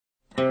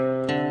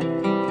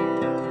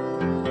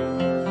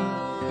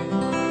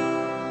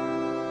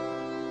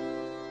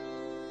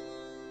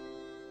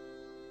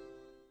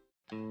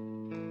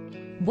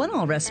One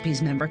All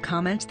Recipes member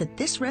comments that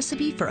this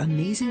recipe for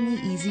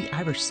amazingly easy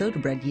Irish soda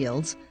bread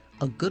yields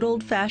a good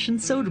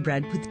old-fashioned soda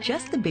bread with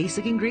just the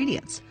basic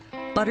ingredients.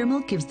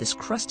 Buttermilk gives this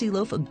crusty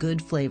loaf a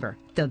good flavor,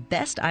 the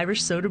best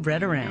Irish soda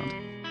bread around.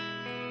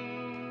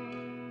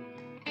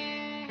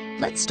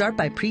 Let's start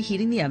by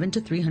preheating the oven to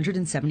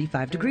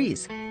 375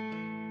 degrees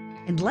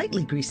and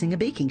lightly greasing a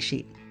baking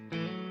sheet.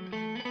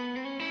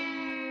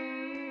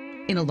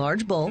 In a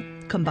large bowl,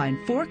 combine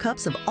 4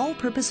 cups of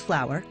all-purpose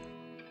flour,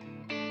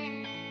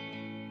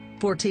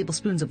 4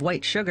 tablespoons of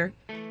white sugar,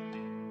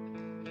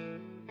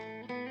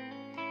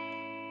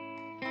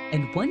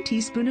 and 1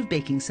 teaspoon of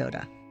baking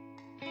soda.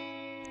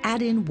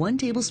 Add in 1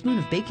 tablespoon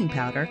of baking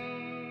powder,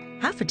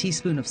 half a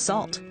teaspoon of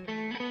salt,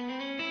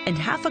 and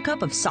half a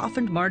cup of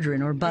softened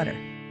margarine or butter.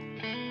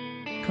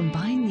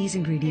 Combine these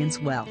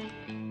ingredients well.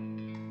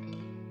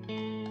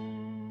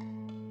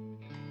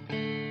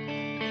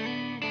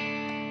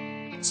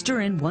 Stir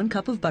in 1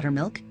 cup of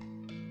buttermilk,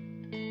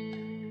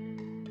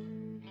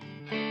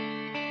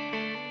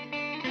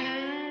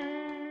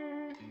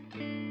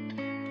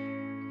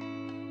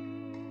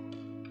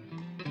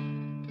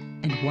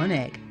 and 1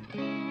 egg.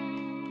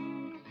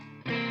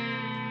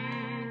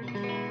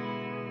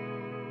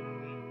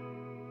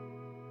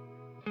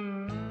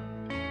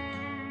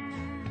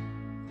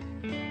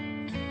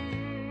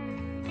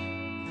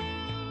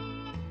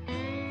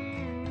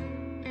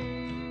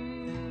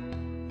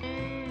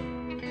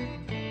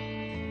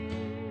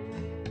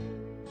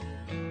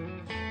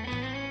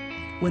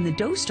 When the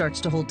dough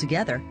starts to hold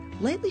together,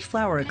 lightly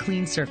flour a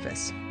clean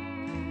surface.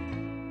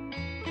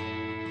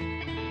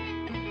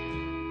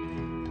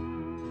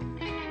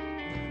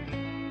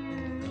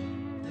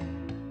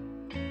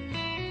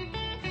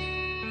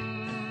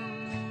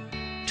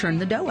 Turn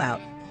the dough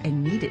out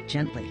and knead it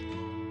gently.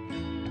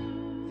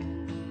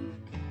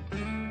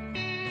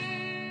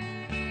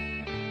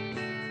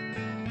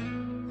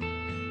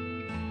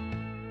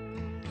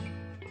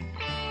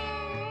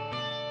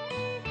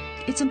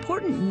 It's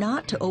important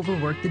not to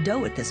overwork the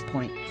dough at this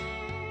point.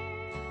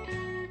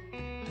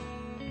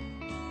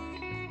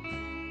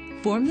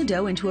 Form the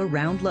dough into a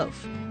round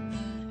loaf.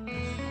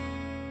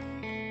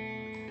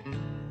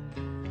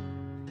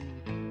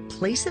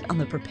 Place it on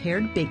the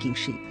prepared baking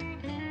sheet.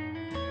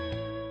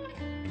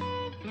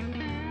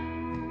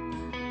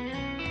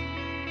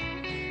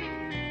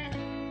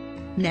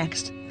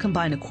 Next,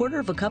 combine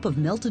 1/4 cup of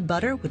melted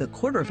butter with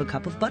 1/4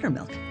 cup of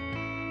buttermilk.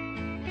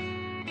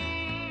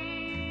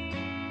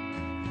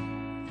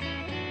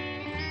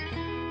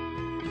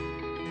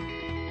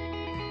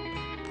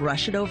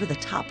 Brush it over the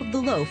top of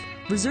the loaf,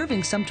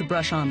 reserving some to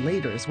brush on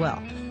later as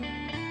well.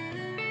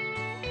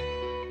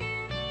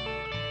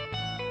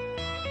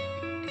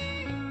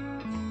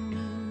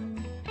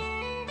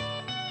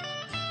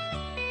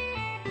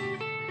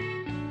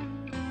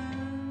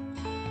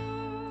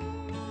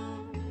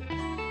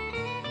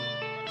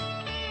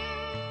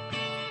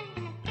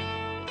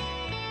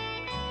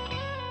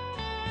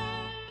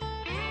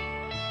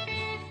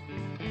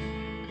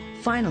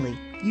 Finally,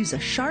 use a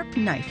sharp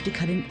knife to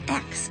cut an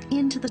X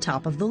into the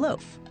top of the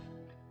loaf.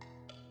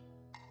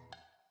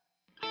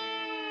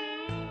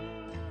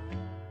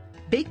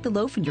 Bake the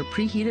loaf in your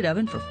preheated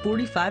oven for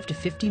 45 to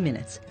 50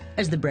 minutes.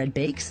 As the bread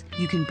bakes,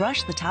 you can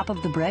brush the top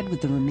of the bread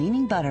with the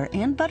remaining butter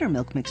and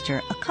buttermilk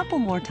mixture a couple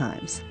more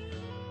times.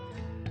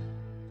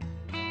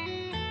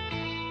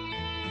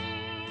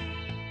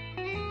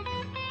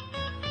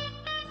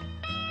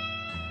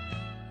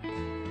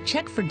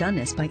 Check for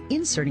doneness by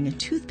inserting a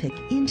toothpick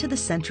into the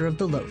center of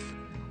the loaf.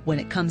 When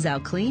it comes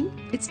out clean,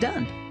 it's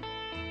done.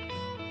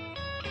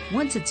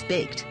 Once it's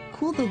baked,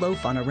 cool the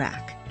loaf on a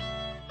rack.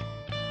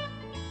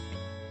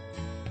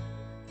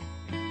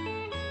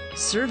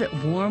 Serve it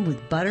warm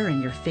with butter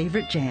and your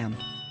favorite jam.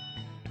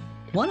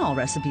 One All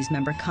Recipes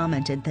member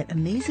commented that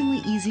amazingly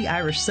easy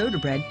Irish soda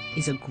bread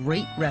is a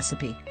great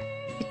recipe.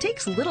 It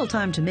takes little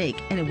time to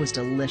make and it was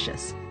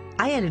delicious.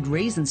 I added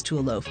raisins to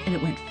a loaf and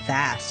it went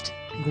fast.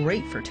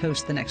 Great for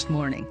toast the next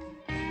morning.